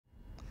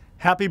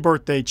Happy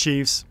birthday,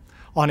 Chiefs.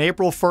 On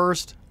April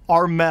 1st,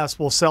 our mess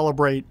will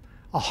celebrate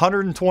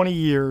 120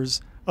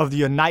 years of the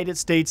United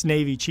States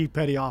Navy Chief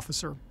Petty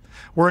Officer.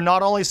 We're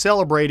not only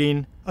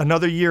celebrating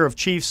another year of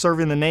Chiefs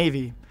serving the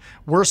Navy,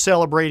 we're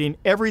celebrating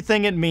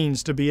everything it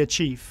means to be a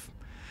Chief.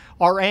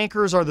 Our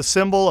anchors are the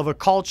symbol of a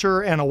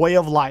culture and a way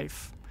of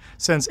life.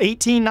 Since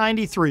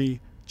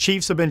 1893,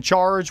 Chiefs have been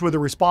charged with the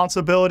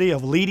responsibility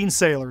of leading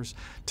sailors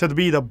to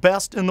be the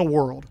best in the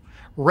world,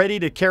 ready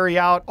to carry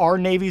out our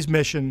Navy's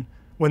mission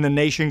when the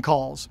nation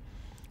calls.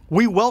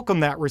 We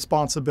welcome that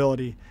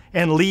responsibility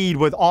and lead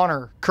with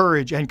honor,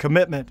 courage, and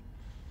commitment.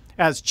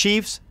 As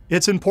Chiefs,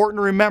 it's important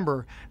to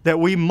remember that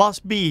we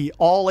must be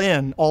all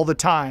in all the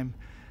time,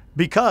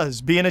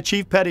 because being a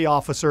Chief Petty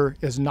Officer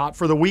is not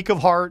for the weak of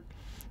heart,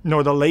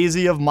 nor the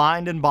lazy of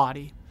mind and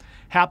body.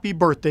 Happy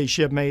birthday,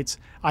 shipmates.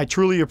 I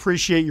truly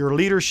appreciate your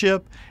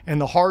leadership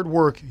and the hard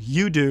work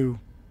you do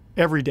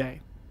every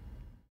day.